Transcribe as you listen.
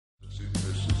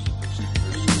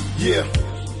Yeah.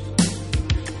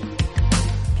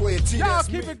 Playa T, Y'all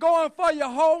keep it going for your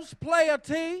host, Playa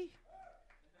T.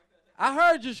 I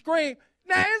heard you scream.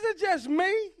 Now, is it just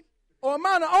me? Or am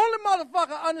I the only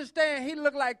motherfucker understand he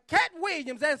look like Cat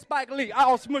Williams and Spike Lee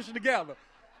all smushed together?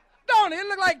 Don't it? It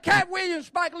look like Cat Williams,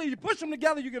 Spike Lee. You push them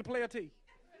together, you get a Playa T.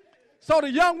 So the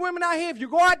young women out here, if you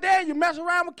go out there and you mess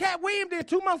around with Cat Williams, then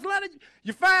 2 months later,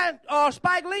 you find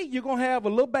Spike Lee, you're going to have a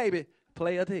little baby,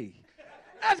 Playa T.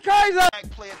 That's crazy.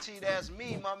 Playa T, that's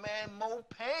me, my man, Mo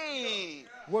Payne.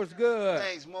 What's good?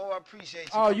 Thanks, Mo. I appreciate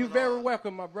you. Oh, you very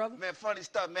welcome, my brother. Man, funny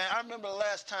stuff, man. I remember the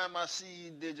last time I see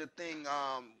you did your thing,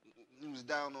 you was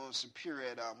down on Superior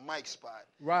at Mike's spot.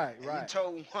 Right. You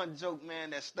told one joke,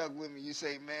 man, that stuck with me. You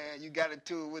say, man, you got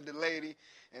into it with the lady,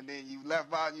 and then you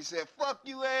left out and you said, fuck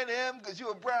you and him, because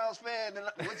you a Browns fan. And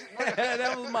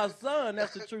that was my son.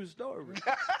 That's a true story.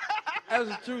 That's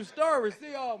a true story.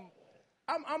 See,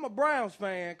 I'm a Browns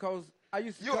fan because I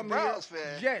used to come here. You're a Browns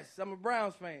fan? Yes, I'm a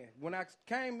Browns fan. When I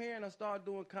came here and I started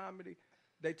doing comedy,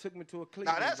 they took me to a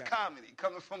Cleveland Now, that's game. comedy.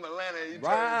 Coming from Atlanta, you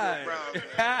right. turned into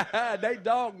a Browns fan. They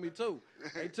dogged me, too.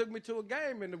 They took me to a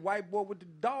game, and the white boy with the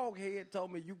dog head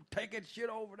told me, you take that shit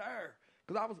over there.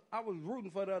 Because I was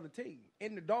rooting for the other team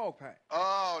in the dog pack.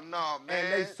 Oh, no, man.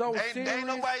 And they so serious. Ain't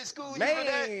nobody school you man,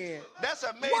 for that. That's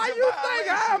a major why you violation.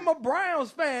 think I'm a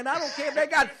Browns fan? I don't care if they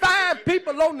got 5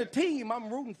 people on the team.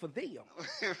 I'm rooting for them.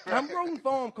 Right. I'm rooting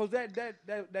for them because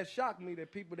that shocked me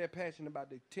that people that passionate about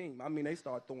the team. I mean, they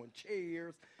start throwing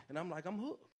chairs, and I'm like, I'm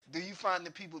hooked. Do you find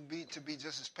that people to be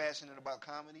just as passionate about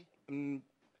comedy?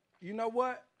 You know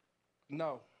what?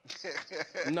 No.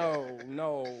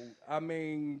 No. I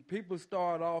mean, people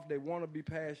start off, they want to be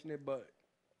passionate, but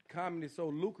comedy is so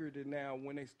lucrative now.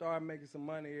 When they start making some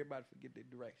money, everybody forget their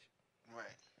direction. Right.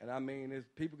 And I mean,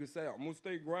 people can say, I'm going to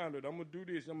stay grounded, I'm going to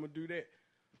do this, I'm going to do that.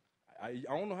 I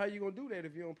don't know how you're going to do that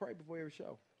if you don't pray before every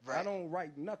show. Right. I don't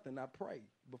write nothing, I pray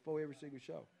before every single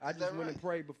show. I just went and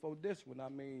prayed before this one. I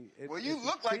mean, well, you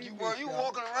look like you were. You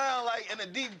walking around like in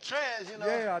a deep trance, you know.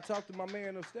 Yeah, I talked to my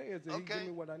man upstairs, and he gave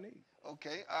me what I need.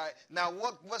 Okay, all right. Now,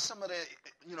 what's some of the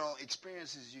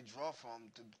experiences you draw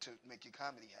from to make your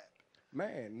comedy happen?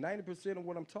 Man, 90% of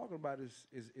what I'm talking about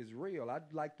is real.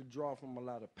 I'd like to draw from a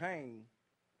lot of pain.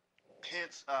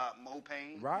 Hence, Mo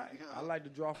Payne. Right. You know? I like to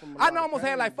draw from a lot of pain. I almost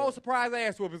had like 4 surprise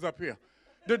ass whoopers up here.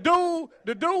 The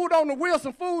dude on the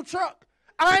Wilson food truck,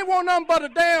 I ain't want nothing but a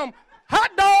damn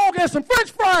hot dog and some french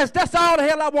fries. That's all the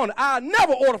hell I wanted. I'll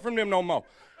never order from them no more.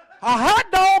 A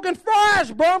hot dog and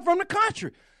fries, bro, I'm from the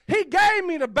country. He gave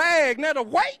me the bag. Now, the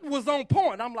weight was on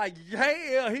point. I'm like,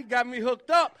 yeah, he got me hooked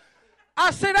up.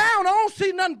 I sit down. I don't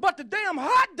see nothing but the damn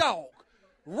hot dog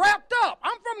wrapped up.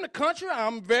 I'm from the country.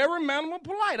 I'm very minimal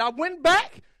polite. I went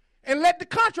back and let the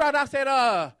country out. I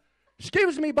said,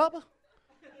 excuse me, Bubba.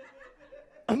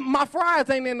 My fries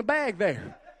ain't in the bag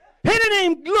there. He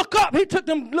didn't even look up. He took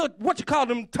them,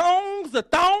 tongs, the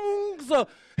thongs.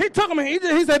 He took them and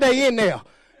he said they in there.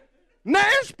 Now,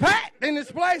 it's packed in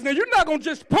this place. Now, you're not going to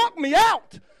just punk me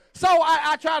out. So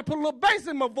I tried to put a little bass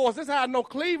in my voice. That's how I know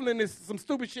Cleveland is some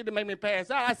stupid shit that made me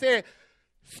pass out. I said,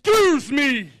 excuse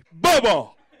me, Bubba.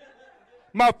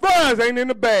 My fries ain't in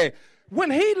the bag.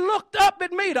 When he looked up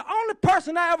at me, the only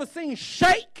person I ever seen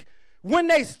shake when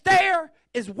they stare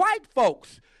is white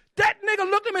folks. That nigga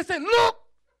looked at me and said, look.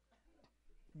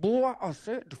 Boy, I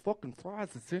said the fucking fries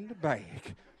is in the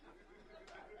bag.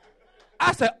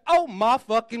 I said, oh my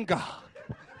fucking God.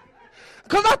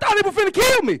 Because I thought he was finna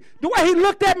kill me. The way he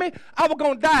looked at me, I was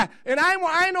gonna die. And I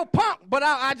ain't no punk, but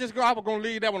I was gonna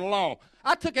leave that one alone.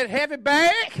 I took a heavy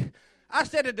bag. I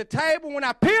sat at the table. When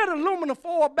I peeled the aluminum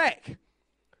foil back,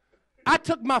 I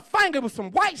took my finger with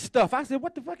some white stuff. I said,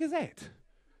 what the fuck is that?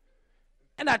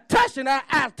 And I touched it, and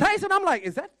I tasted it. I'm like,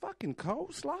 is that fucking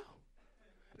coleslaw?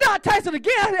 Then I tasted it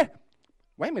again. I said,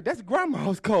 wait a minute, that's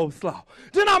grandma's coleslaw.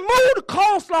 Then I moved the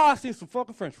coleslaw. I seen some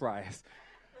fucking french fries.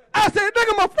 I said,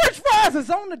 nigga, my french fries is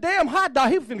on the damn hot dog.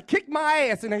 He was finna kick my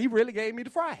ass, and then he really gave me the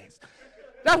fries.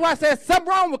 That's why I said something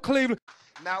wrong with Cleveland.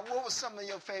 Now, what was some of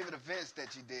your favorite events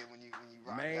that you did when you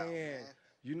rocked out, man?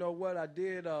 You know what? I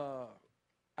did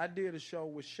a show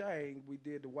with Shane. We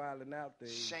did the Wildin' Out thing.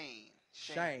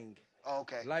 Shane. Oh,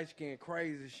 okay. Light-skinned,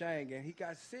 crazy Shane. And he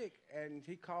got sick, and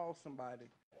he called somebody.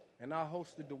 And I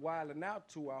hosted the Wildin' Out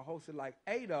tour. I hosted like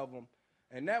 8 of them.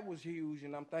 And that was huge.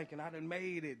 And I'm thinking, I done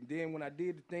made it. And then when I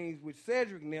did the things with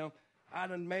Cedric and them, I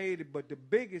done made it. But the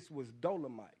biggest was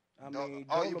Dolomite. You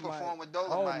performed with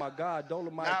Dolomite. Oh, my God,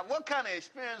 Dolomite. Now, what kind of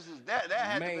experience was that? That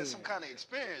had to be some kind of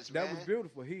experience, man. That was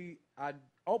beautiful. I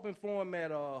opened for him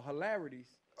at Hilarities.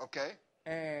 Okay.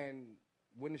 And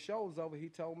when the show was over, he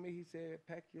told me, he said,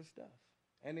 pack your stuff.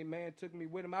 And the man took me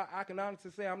with him. I can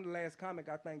honestly say I'm the last comic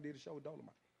I think did a show with Dolomite.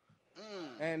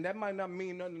 And that might not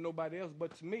mean nothing to nobody else,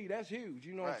 but to me, that's huge.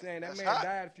 You know what I'm saying? That man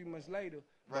died a few months later,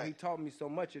 but he taught me so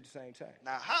much at the same time.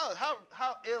 Now,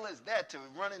 how ill is that to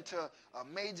run into a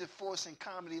major force in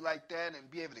comedy like that and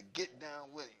be able to get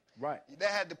down with him? Right. That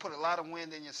had to put a lot of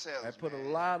wind in your sails. I put a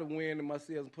lot of wind in my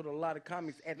sails and put a lot of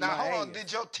comics at my Now, hold hands. on.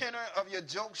 Did your tenor of your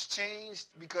jokes change?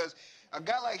 Because a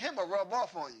guy like him will rub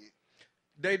off on you.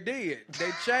 They did.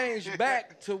 They changed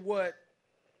back to what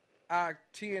I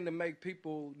tend to make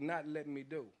people not let me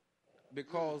do.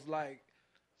 Because, like...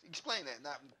 Explain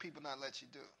that, people not let you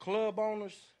do. Club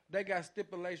owners, they got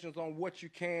stipulations on what you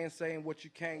can say and what you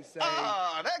can't say.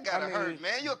 Oh, that gotta hurt,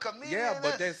 man. You're a comedian. Yeah,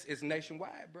 but it's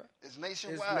nationwide, bro. It's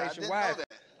nationwide. It's nationwide. I didn't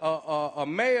know that. A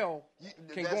male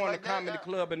can go in like the comedy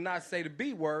club and not say the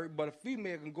B word, but a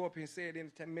female can go up here and say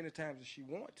it many times as she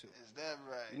want to. Is that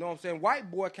right? You know what I'm saying? White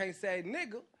boy can't say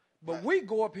nigga, but we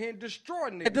go up here and destroy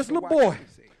niggas. And this little boy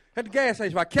at the gas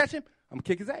station, if I catch him, I'm going to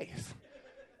kick his ass.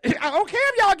 I don't care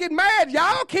if y'all get mad.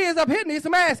 Y'all kids up here need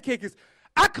some ass kickers.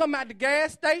 I come out the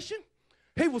gas station.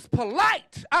 He was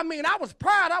polite. I mean, I was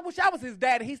proud. I wish I was his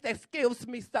daddy. He said, "Excuse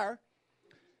me, sir."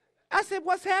 I said,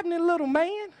 "What's happening, little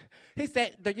man?" He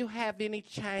said, "Do you have any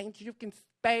change you can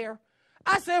spare?"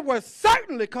 I said, "Well,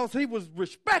 certainly," because he was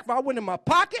respectful. I went in my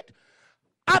pocket.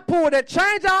 I pulled that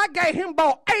change out. I gave him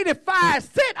about 85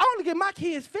 cents. I only give my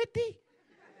kids 50.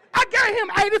 I gave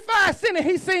him 85 cents, and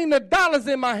he seen the dollars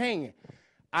in my hand.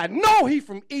 I know he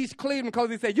from East Cleveland because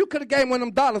he said, "You could have gave one of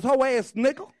them dollars, whole ass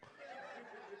nickel."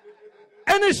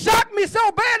 And it shocked me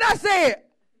so bad, I said,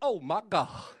 "Oh, my God."